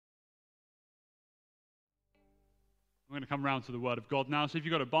I'm going to come around to the Word of God now. So if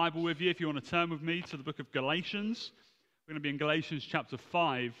you've got a Bible with you, if you want to turn with me to the book of Galatians, we're going to be in Galatians chapter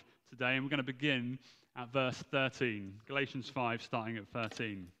 5 today, and we're going to begin at verse 13. Galatians 5, starting at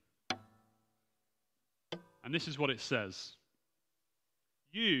 13. And this is what it says.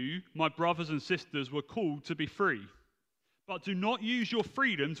 You, my brothers and sisters, were called to be free, but do not use your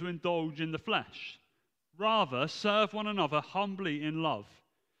freedom to indulge in the flesh. Rather, serve one another humbly in love.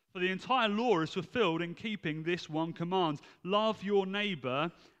 For the entire law is fulfilled in keeping this one command: love your neighbor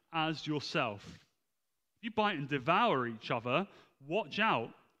as yourself. If you bite and devour each other, watch out,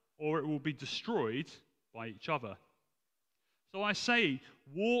 or it will be destroyed by each other. So I say,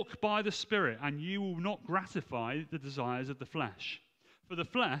 walk by the Spirit, and you will not gratify the desires of the flesh. For the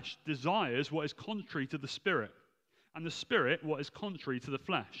flesh desires what is contrary to the Spirit, and the Spirit what is contrary to the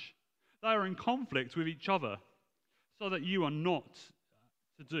flesh. They are in conflict with each other, so that you are not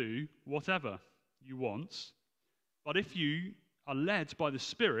to do whatever you want. But if you are led by the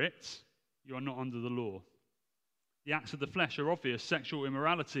Spirit, you are not under the law. The acts of the flesh are obvious: sexual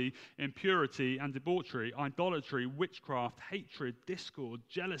immorality, impurity and debauchery, idolatry, witchcraft, hatred, discord,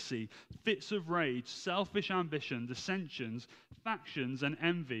 jealousy, fits of rage, selfish ambition, dissensions, factions and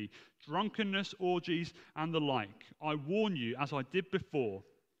envy, drunkenness, orgies and the like. I warn you, as I did before,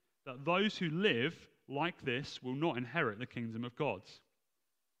 that those who live like this will not inherit the kingdom of God.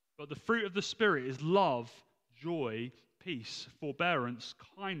 But the fruit of the Spirit is love, joy, peace, forbearance,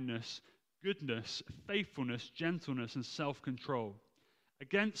 kindness, goodness, faithfulness, gentleness, and self-control.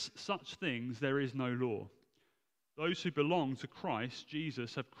 Against such things there is no law. Those who belong to Christ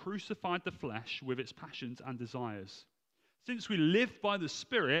Jesus have crucified the flesh with its passions and desires. Since we live by the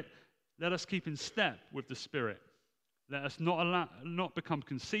Spirit, let us keep in step with the Spirit. Let us not become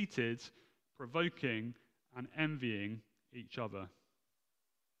conceited, provoking, and envying each other.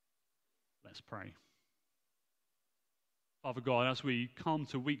 Let's pray. Father God, as we come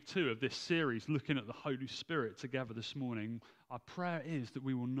to week 2 of this series, looking at the Holy Spirit together this morning, our prayer is that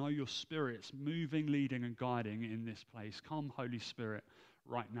we will know your Spirit's moving, leading, and guiding in this place. Come, Holy Spirit,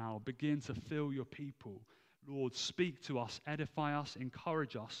 right now. Begin to fill your people. Lord, speak to us, edify us,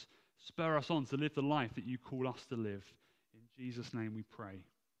 encourage us, spur us on to live the life that you call us to live. In Jesus' name we pray.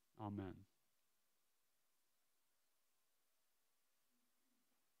 Amen.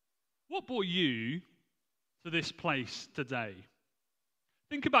 What brought you to this place today?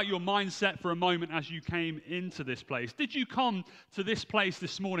 Think about your mindset for a moment as you came into this place. Did you come to this place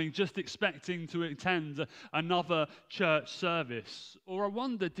this morning just expecting to attend another church service? Or I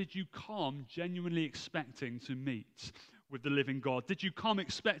wonder, did you come genuinely expecting to meet with the living God? Did you come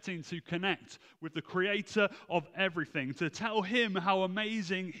expecting to connect with the creator of everything, to tell him how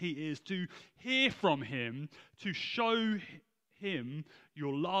amazing he is, to hear from him, to show him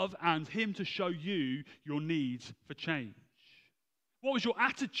your love, and him to show you your need for change? What was your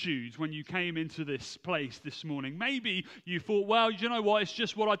attitude when you came into this place this morning? Maybe you thought, well, you know what, it's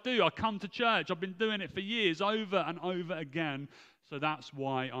just what I do. I come to church. I've been doing it for years, over and over again, so that's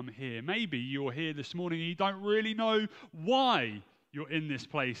why I'm here. Maybe you're here this morning and you don't really know why you're in this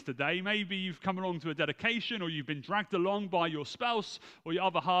place today. Maybe you've come along to a dedication, or you've been dragged along by your spouse or your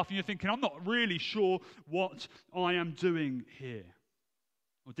other half, and you're thinking, I'm not really sure what I am doing here.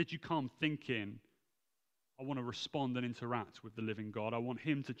 Or did you come thinking, I want to respond and interact with the living God. I want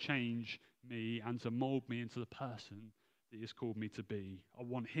him to change me and to mold me into the person that he has called me to be. I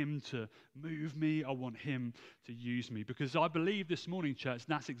want him to move me. I want him to use me. Because I believe this morning, church,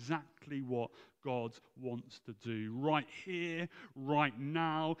 that's exactly what God wants to do. Right here, right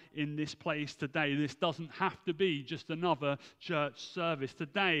now, in this place today. This doesn't have to be just another church service.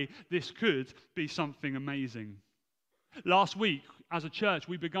 Today, this could be something amazing. Last week, as a church,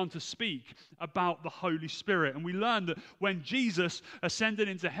 we began to speak about the Holy Spirit, and we learned that when Jesus ascended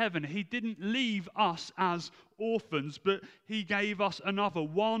into heaven, he didn't leave us as orphans, but he gave us another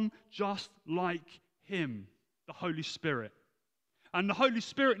one just like him, the Holy Spirit. And the Holy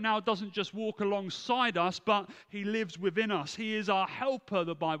Spirit now doesn't just walk alongside us, but he lives within us. He is our helper,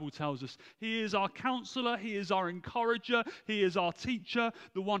 the Bible tells us. He is our counselor. He is our encourager. He is our teacher,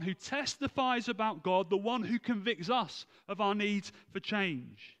 the one who testifies about God, the one who convicts us of our need for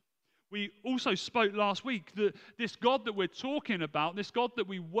change. We also spoke last week that this God that we're talking about, this God that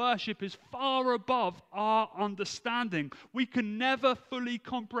we worship, is far above our understanding. We can never fully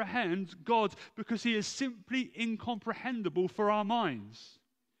comprehend God because he is simply incomprehensible for our minds.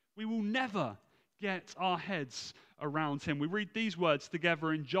 We will never get our heads around him. We read these words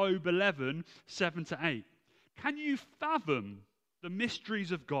together in Job 11, 7-8. Can you fathom the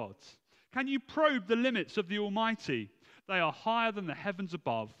mysteries of God? Can you probe the limits of the Almighty? They are higher than the heavens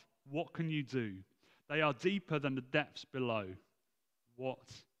above. What can you do? They are deeper than the depths below. What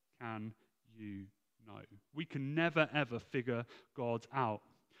can you know? We can never, ever figure God out.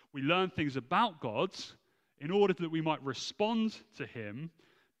 We learn things about God in order that we might respond to him,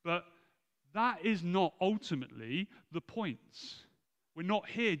 but that is not ultimately the point. We're not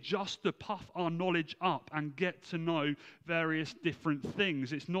here just to puff our knowledge up and get to know various different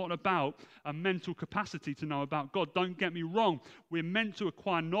things. It's not about a mental capacity to know about God. Don't get me wrong. We're meant to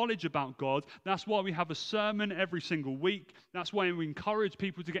acquire knowledge about God. That's why we have a sermon every single week. That's why we encourage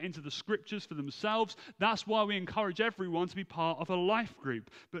people to get into the scriptures for themselves. That's why we encourage everyone to be part of a life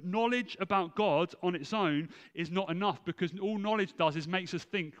group. But knowledge about God on its own is not enough, because all knowledge does is makes us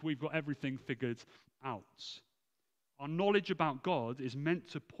think we've got everything figured out. Our knowledge about God is meant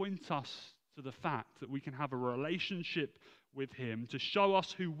to point us to the fact that we can have a relationship with him, to show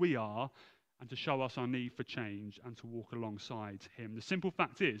us who we are, and to show us our need for change and to walk alongside him. The simple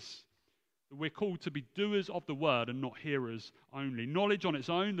fact is that we're called to be doers of the word and not hearers only. Knowledge on its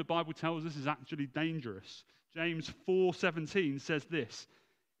own, the Bible tells us, is actually dangerous. James 4:17 says this: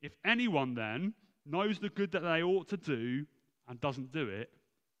 if anyone then knows the good that they ought to do and doesn't do it,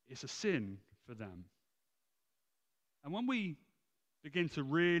 it's a sin for them. And when we begin to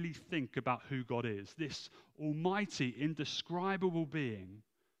really think about who God is, this almighty, indescribable being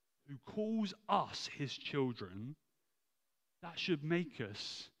who calls us his children, that should make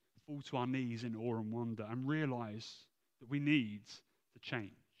us fall to our knees in awe and wonder and realize that we need to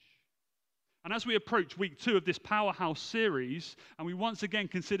change. And as we approach week 2 of this Powerhouse series, and we once again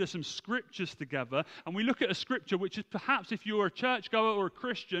consider some scriptures together, and we look at a scripture which is perhaps, if you're a churchgoer or a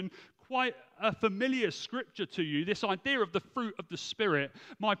Christian, quite a familiar scripture to you, this idea of the fruit of the Spirit.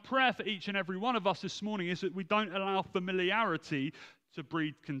 My prayer for each and every one of us this morning is that we don't allow familiarity to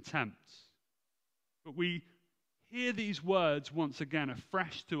breed contempt, but we hear these words once again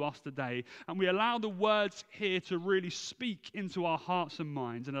afresh to us today, and we allow the words here to really speak into our hearts and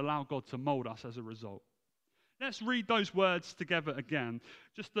minds and allow God to mold us as a result. Let's read those words together again,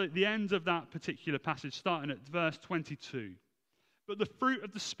 just the end of that particular passage, starting at verse 22. But the fruit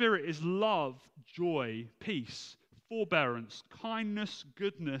of the Spirit is love, joy, peace, forbearance, kindness,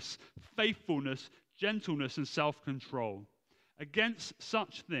 goodness, faithfulness, gentleness, and self-control. Against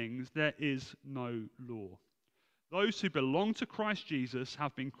such things there is no law. Those who belong to Christ Jesus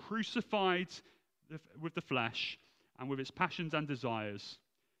have been crucified with the flesh and with its passions and desires.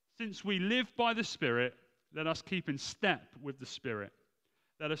 Since we live by the Spirit, let us keep in step with the Spirit.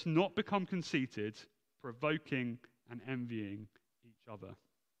 Let us not become conceited, provoking and envying each other.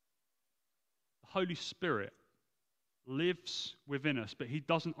 The Holy Spirit lives within us, but he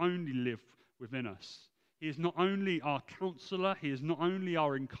doesn't only live within us. He is not only our counselor, he is not only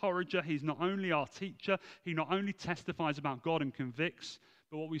our encourager, he's not only our teacher, he not only testifies about God and convicts,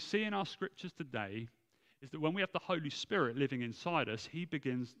 but what we see in our scriptures today is that when we have the Holy Spirit living inside us, he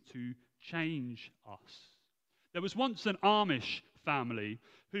begins to change us. There was once an Amish family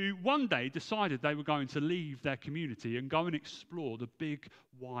who one day decided they were going to leave their community and go and explore the big,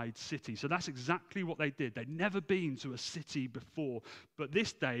 wide city. So that's exactly what they did. They'd never been to a city before, but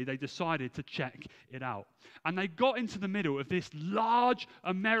this day they decided to check it out. And they got into the middle of this large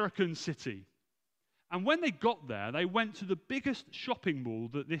American city. And when they got there, they went to the biggest shopping mall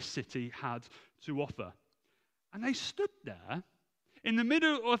that this city had to offer. And they stood there in the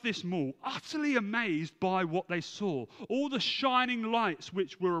middle of this mall, utterly amazed by what they saw. All the shining lights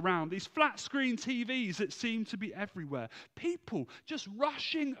which were around, these flat screen TVs that seemed to be everywhere. People just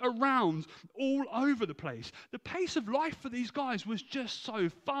rushing around all over the place. The pace of life for these guys was just so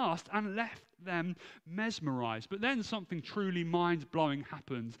fast and left them mesmerized. But then something truly mind-blowing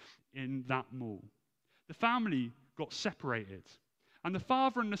happened in that mall. The family got separated. And the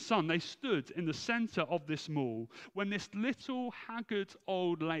father and the son, they stood in the center of this mall when this little haggard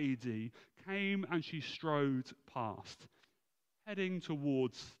old lady came and she strode past, heading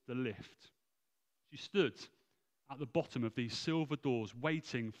towards the lift. She stood at the bottom of these silver doors,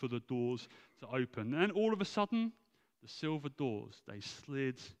 waiting for the doors to open. And then all of a sudden, the silver doors, they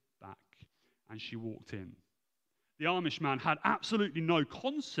slid back and she walked in. The Amish man had absolutely no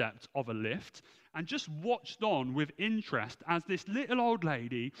concept of a lift and just watched on with interest as this little old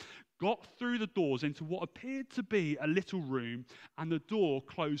lady got through the doors into what appeared to be a little room, and the door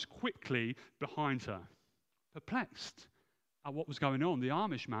closed quickly behind her. Perplexed at what was going on, the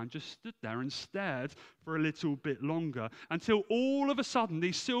Amish man just stood there and stared for a little bit longer until all of a sudden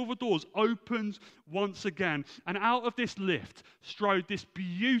these silver doors opened once again, and out of this lift strode this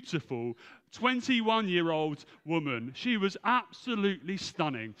beautiful 21-year-old woman. She was absolutely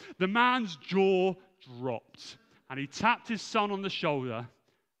stunning. The man's jaw dropped, and he tapped his son on the shoulder,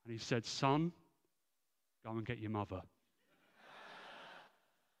 and he said, "Son, Go and get your mother.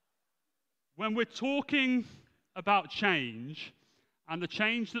 When we're talking about change and the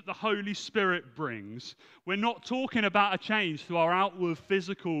change that the Holy Spirit brings, we're not talking about a change to our outward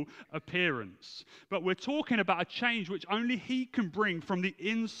physical appearance, but we're talking about a change which only He can bring from the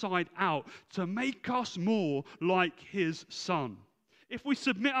inside out to make us more like His Son. If we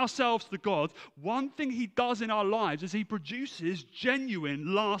submit ourselves to God, one thing He does in our lives is He produces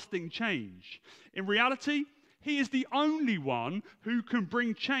genuine, lasting change. In reality, He is the only one who can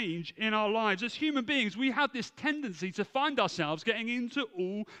bring change in our lives. As human beings, we have this tendency to find ourselves getting into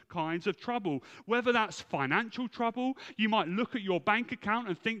all kinds of trouble. Whether that's financial trouble, you might look at your bank account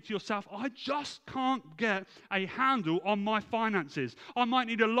and think to yourself, I just can't get a handle on my finances. I might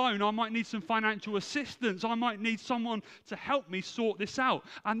need a loan. I might need some financial assistance. I might need someone to help me sort this out.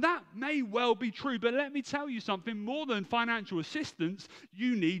 And that may well be true, but let me tell you something. More than financial assistance,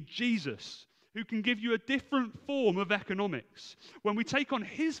 you need Jesus, who can give you a different form of economics. When we take on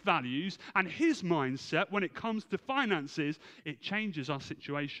His values and His mindset when it comes to finances, it changes our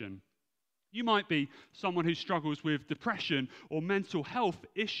situation. You might be someone who struggles with depression or mental health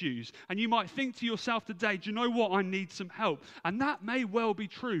issues, and you might think to yourself today, do you know what? I need some help. And that may well be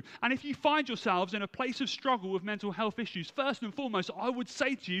true. And if you find yourselves in a place of struggle with mental health issues, first and foremost, I would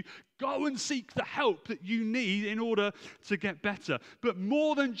say to you, go and seek the help that you need in order to get better. But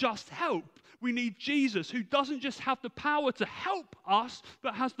more than just help, we need Jesus, who doesn't just have the power to help us,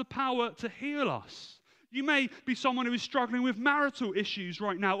 but has the power to heal us. You may be someone who is struggling with marital issues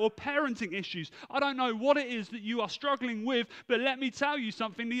right now or parenting issues. I don't know what it is that you are struggling with, but let me tell you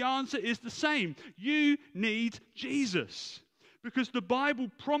something. The answer is the same. You need Jesus. Because the Bible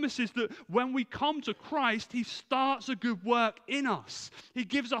promises that when we come to Christ, He starts a good work in us. He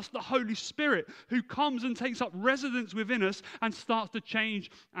gives us the Holy Spirit who comes and takes up residence within us and starts to change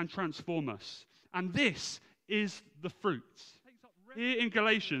and transform us. And this is the fruit. Here in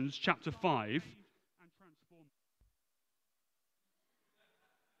Galatians chapter 5,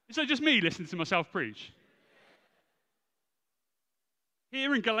 is that just me listening to myself preach?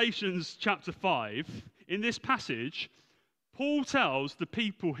 Here in Galatians chapter 5, in this passage, Paul tells the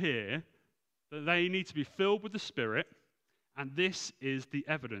people here that they need to be filled with the Spirit, and this is the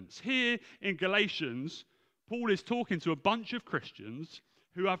evidence. Here in Galatians, Paul is talking to a bunch of Christians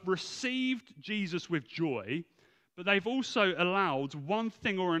who have received Jesus with joy, but they've also allowed one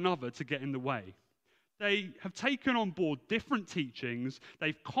thing or another to get in the way. They have taken on board different teachings,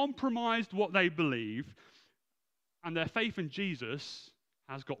 they've compromised what they believe, and their faith in Jesus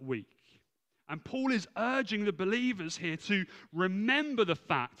has got weak. And Paul is urging the believers here to remember the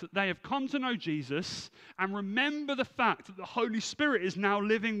fact that they have come to know Jesus and remember the fact that the Holy Spirit is now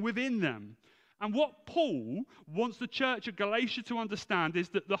living within them. And what Paul wants the church of Galatia to understand is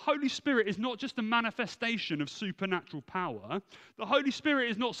that the Holy Spirit is not just a manifestation of supernatural power. The Holy Spirit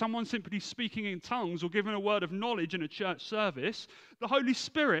is not someone simply speaking in tongues or giving a word of knowledge in a church service. The Holy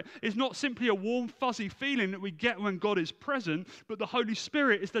Spirit is not simply a warm, fuzzy feeling that we get when God is present, but the Holy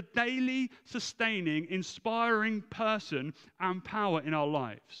Spirit is the daily, sustaining, inspiring person and power in our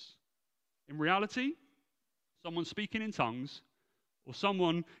lives. In reality, someone speaking in tongues or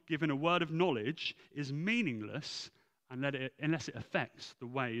someone giving a word of knowledge is meaningless unless it affects the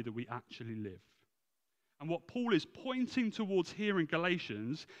way that we actually live. And what Paul is pointing towards here in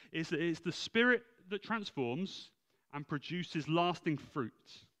Galatians is that it's the Spirit that transforms and produces lasting fruit.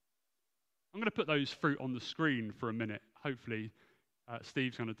 I'm going to put those fruit on the screen for a minute. Hopefully,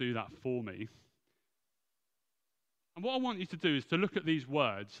 Steve's going to do that for me. And what I want you to do is to look at these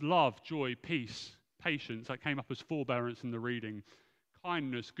words: love, joy, peace, patience. That came up as forbearance in the reading.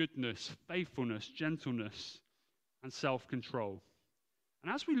 Kindness, goodness, faithfulness, gentleness, and self-control.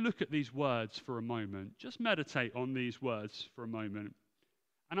 And as we look at these words for a moment, just meditate on these words for a moment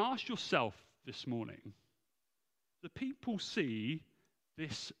and ask yourself this morning, do people see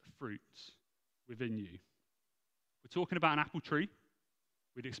this fruit within you? We're talking about an apple tree.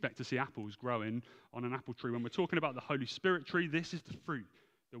 We'd expect to see apples growing on an apple tree. When we're talking about the Holy Spirit tree, this is the fruit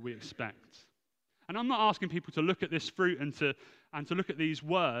that we expect. And I'm not asking people to look at this fruit and to look at these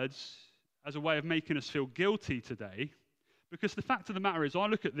words as a way of making us feel guilty today, because the fact of the matter is I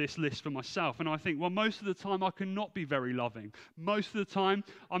look at this list for myself and I think, well, most of the time I cannot be very loving. Most of the time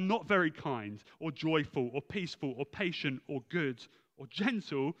I'm not very kind or joyful or peaceful or patient or good or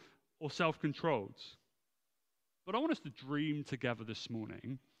gentle or self-controlled. But I want us to dream together this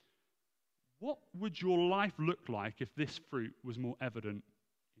morning. What would your life look like if this fruit was more evident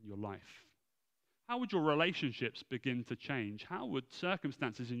in your life? How would your relationships begin to change? How would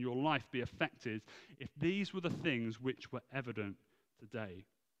circumstances in your life be affected if these were the things which were evident today?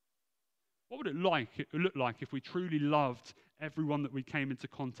 What would it look like if we truly loved everyone that we came into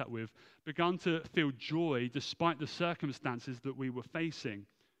contact with, begun to feel joy despite the circumstances that we were facing?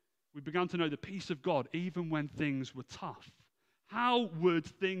 We began to know the peace of God even when things were tough. How would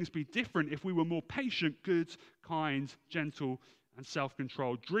things be different if we were more patient, good, kind, gentle, and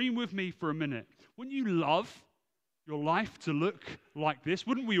self-controlled? Dream with me for a minute. Wouldn't you love your life to look like this?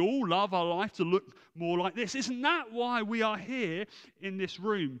 Wouldn't we all love our life to look more like this? Isn't that why we are here in this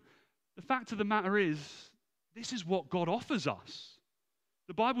room? The fact of the matter is, this is what God offers us.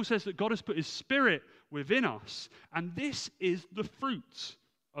 The Bible says that God has put his Spirit within us, and this is the fruit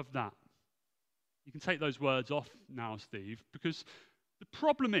of that. You can take those words off now, Steve, because the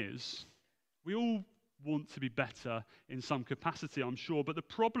problem is we all want to be better in some capacity, I'm sure, but the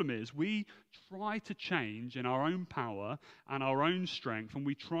problem is we try to change in our own power and our own strength, and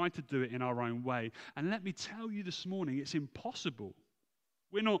we try to do it in our own way. And let me tell you this morning, it's impossible.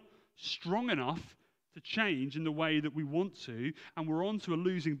 We're not strong enough to change in the way that we want to, and we're on to a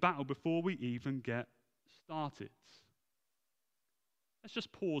losing battle before we even get started. Let's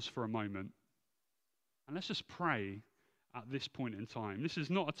just pause for a moment, and let's just pray at this point in time. This is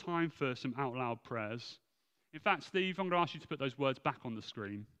not a time for some out loud prayers. In fact, Steve, I'm going to ask you to put those words back on the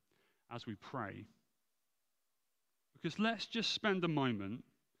screen as we pray. Because let's just spend a moment,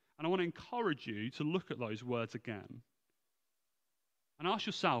 and I want to encourage you to look at those words again. And ask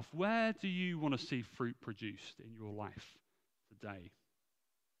yourself, where do you want to see fruit produced in your life today?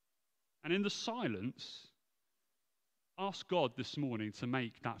 And in the silence, ask God this morning to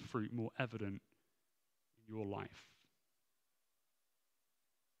make that fruit more evident in your life.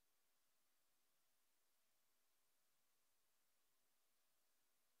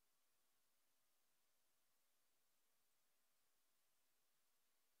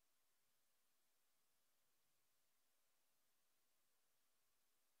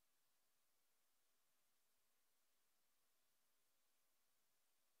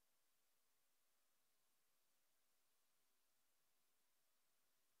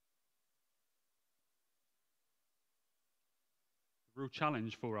 The real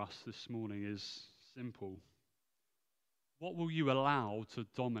challenge for us this morning is simple. What will you allow to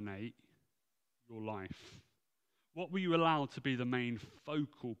dominate your life? What will you allow to be the main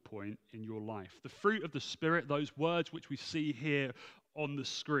focal point in your life? The fruit of the Spirit, those words which we see here on the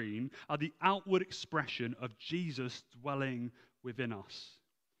screen, are the outward expression of Jesus dwelling within us.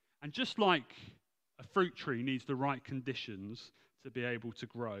 And just like a fruit tree needs the right conditions to be able to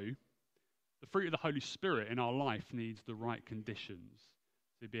grow, the fruit of the Holy Spirit in our life needs the right conditions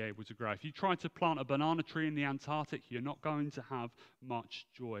to be able to grow. If you try to plant a banana tree in the Antarctic, you're not going to have much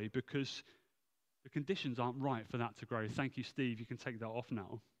joy because the conditions aren't right for that to grow. Thank you, Steve. You can take that off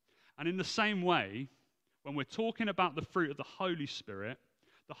now. And in the same way, when we're talking about the fruit of the Holy Spirit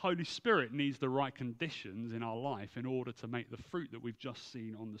needs the right conditions in our life in order to make the fruit that we've just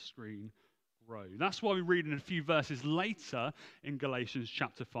seen on the screen grow. That's why we read in a few verses later in Galatians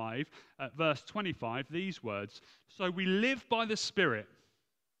chapter 5, verse 25, these words, "So we live by the Spirit.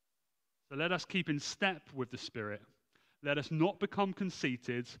 So let us keep in step with the Spirit. Let us not become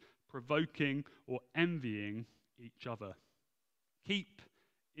conceited, provoking, or envying each other." Keep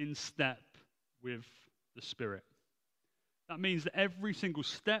in step with the Spirit. That means that every single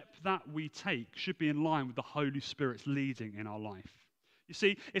step that we take should be in line with the Holy Spirit's leading in our life. You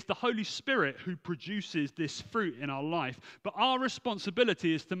see, it's the Holy Spirit who produces this fruit in our life, but our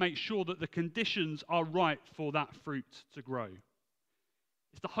responsibility is to make sure that the conditions are right for that fruit to grow.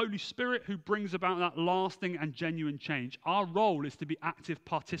 It's the Holy Spirit who brings about that lasting and genuine change. Our role is to be active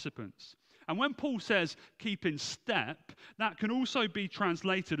participants. And when Paul says keep in step, that can also be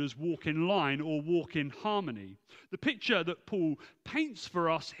translated as walk in line or walk in harmony. The picture that Paul paints for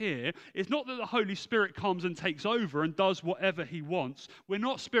us here is not that the Holy Spirit comes and takes over and does whatever he wants. We're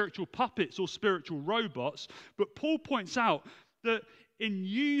not spiritual puppets or spiritual robots, but Paul points out that in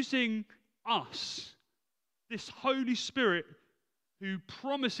using us, this Holy Spirit who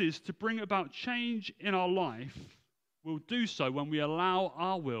promises to bring about change in our life will do so when we allow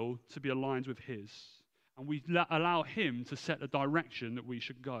our will to be aligned with his, and we allow him to set the direction that we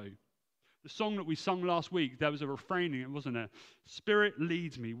should go. The song that we sung last week, there was a refrain in it, wasn't there? Spirit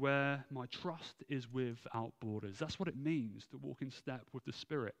leads me where my trust is without borders. That's what it means to walk in step with the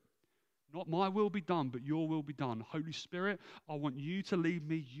Spirit. Not my will be done, but your will be done. Holy Spirit, I want you to lead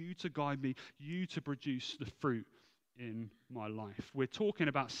me, you to guide me, you to produce the fruit in my life. We're talking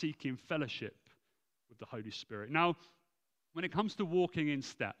about seeking fellowship with the Holy Spirit. Now, when it comes to walking in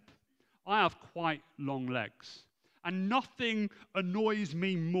step, I have quite long legs. And nothing annoys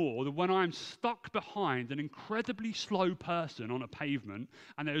me more than when I'm stuck behind an incredibly slow person on a pavement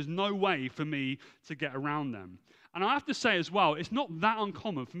and there is no way for me to get around them. And I have to say as well, it's not that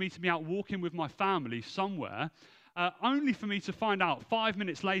uncommon for me to be out walking with my family somewhere, only for me to find out 5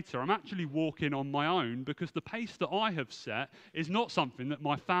 minutes later I'm actually walking on my own because the pace that I have set is not something that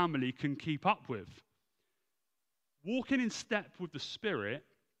my family can keep up with. Walking in step with the Spirit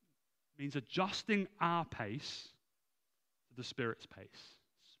means adjusting our pace to the Spirit's pace.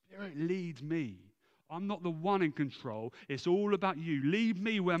 Spirit, lead me. I'm not the one in control. It's all about you. Lead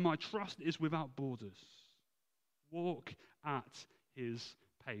me where my trust is without borders. Walk at his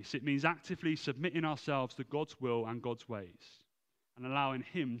pace. It means actively submitting ourselves to God's will and God's ways and allowing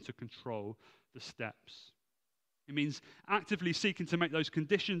him to control the steps. It means actively seeking to make those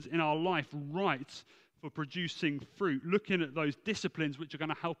conditions in our life right for producing fruit, looking at those disciplines which are going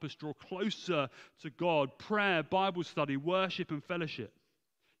to help us draw closer to God: prayer, Bible study, worship, and fellowship.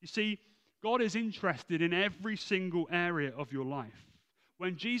 You see, God is interested in every single area of your life.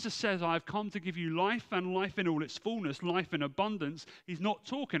 When Jesus says, I've come to give you life and life in all its fullness, life in abundance, he's not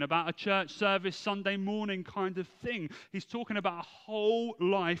talking about a church service Sunday morning kind of thing. He's talking about a whole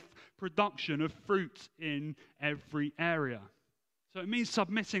life production of fruit in every area. So it means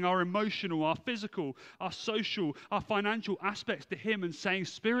submitting our emotional, our physical, our social, our financial aspects to him and saying,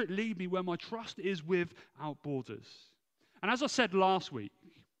 Spirit, lead me where my trust is without borders. And as I said last week,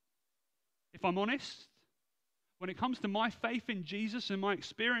 if I'm honest, when it comes to my faith in Jesus and my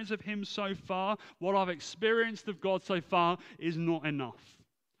experience of him so far, what I've experienced of God so far is not enough.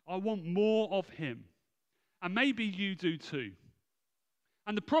 I want more of him. And maybe you do too.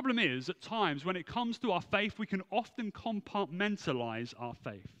 And the problem is, at times, when it comes to our faith, we can often compartmentalize our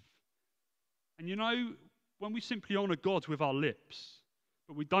faith. And you know, when we simply honor God with our lips,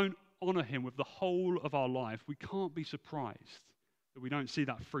 but we don't honor him with the whole of our life, we can't be surprised that we don't see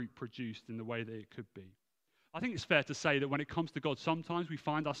that fruit produced in the way that it could be. I think it's fair to say that when it comes to God, sometimes we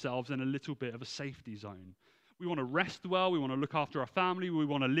find ourselves in a little bit of a safety zone. We want to rest well. We want to look after our family. We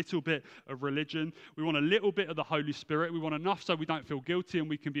want a little bit of religion. We want a little bit of the Holy Spirit. We want enough so we don't feel guilty and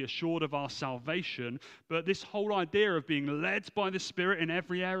we can be assured of our salvation. But this whole idea of being led by the Spirit in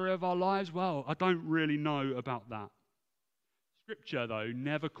every area of our lives, well, I don't really know about that. Scripture, though,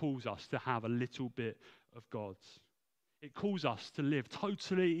 never calls us to have a little bit of God. It calls us to live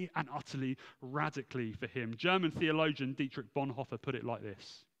totally and utterly radically for him. German theologian Dietrich Bonhoeffer put it like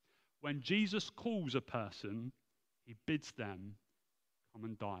this: when Jesus calls a person, he bids them come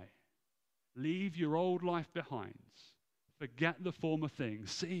and die. Leave your old life behind. Forget the former things.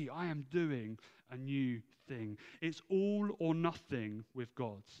 See, I am doing a new thing. It's all or nothing with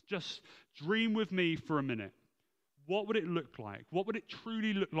God. Just dream with me for a minute. What would it look like? What would it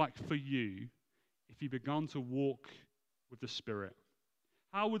truly look like for you if you began to walk with the Spirit?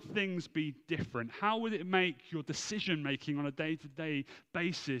 How would things be different? How would it make your decision-making on a day-to-day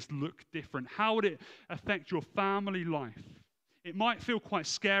basis look different? How would it affect your family life? It might feel quite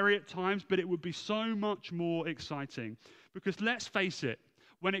scary at times, but it would be so much more exciting. Because let's face it,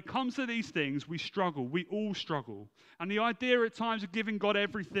 when it comes to these things, we struggle. We all struggle. And the idea at times of giving God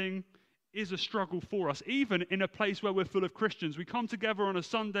everything is a struggle for us, even in a place where we're full of Christians. We come together on a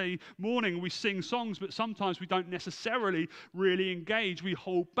Sunday morning, we sing songs, but sometimes we don't necessarily really engage. We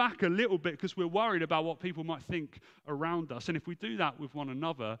hold back a little bit because we're worried about what people might think around us. And if we do that with one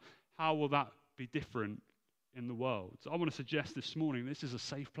another, how will that be different in the world? So I want to suggest this morning, this is a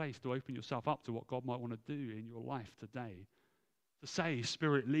safe place to open yourself up to what God might want to do in your life today. To say,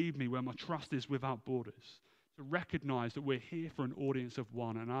 Spirit, lead me where my trust is without borders. To recognize that we're here for an audience of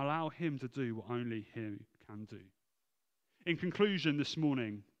one and allow him to do what only he can do. In conclusion this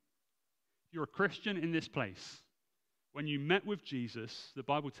morning, if you're a Christian in this place, when you met with Jesus, the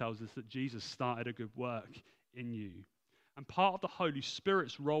Bible tells us that Jesus started a good work in you. And part of the Holy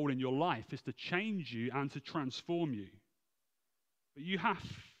Spirit's role in your life is to change you and to transform you. But you have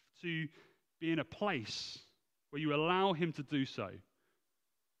to be in a place where you allow him to do so.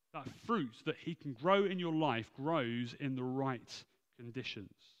 That fruit that he can grow in your life grows in the right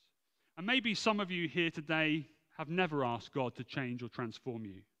conditions. And maybe some of you here today have never asked God to change or transform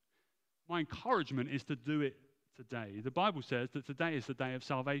you. My encouragement is to do it today. The Bible says that today is the day of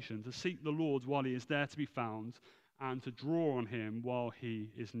salvation, to seek the Lord while he is there to be found and to draw on him while he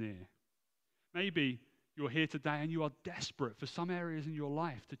is near. Maybe you're here today and you are desperate for some areas in your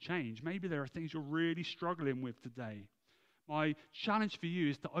life to change. Maybe there are things you're really struggling with today. My challenge for you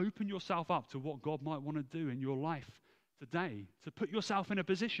is to open yourself up to what God might want to do in your life today, to put yourself in a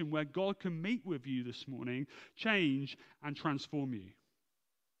position where God can meet with you this morning, change and transform you.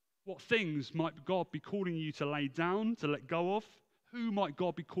 What things might God be calling you to lay down, to let go of? Who might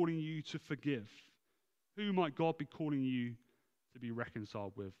God be calling you to forgive? Who might God be calling you to be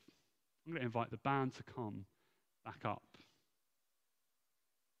reconciled with? I'm going to invite the band to come back up.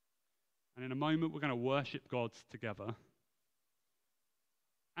 And in a moment, we're going to worship God together.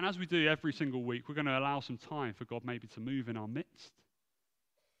 And as we do every single week, we're going to allow some time for God maybe to move in our midst.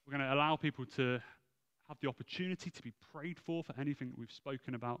 We're going to allow people to have the opportunity to be prayed for anything that we've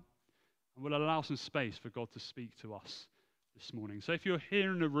spoken about. And we'll allow some space for God to speak to us this morning. So if you're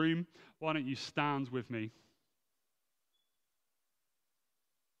here in the room, why don't you stand with me?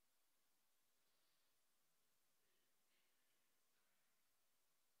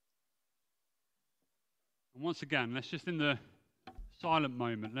 And once again, let's just in the silent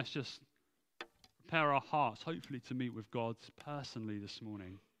moment, let's just prepare our hearts, hopefully to meet with God personally this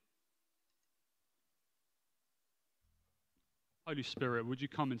morning. Holy Spirit, would you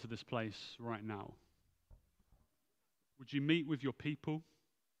come into this place right now? Would you meet with your people?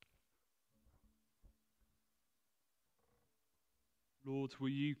 Lord, will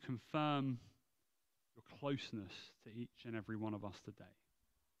you confirm your closeness to each and every one of us today?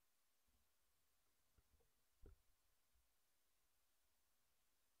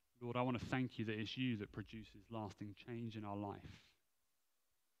 Lord, I want to thank you that it's you that produces lasting change in our life.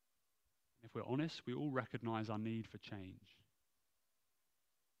 And if we're honest, we all recognize our need for change.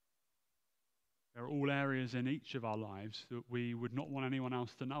 There are all areas in each of our lives that we would not want anyone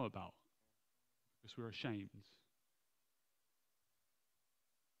else to know about because we're ashamed.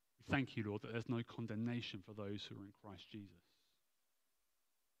 We thank you, Lord, that there's no condemnation for those who are in Christ Jesus.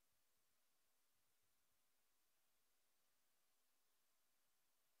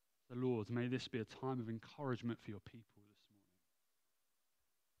 So, Lord, may this be a time of encouragement for your people this morning.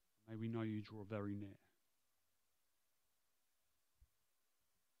 May we know you draw very near.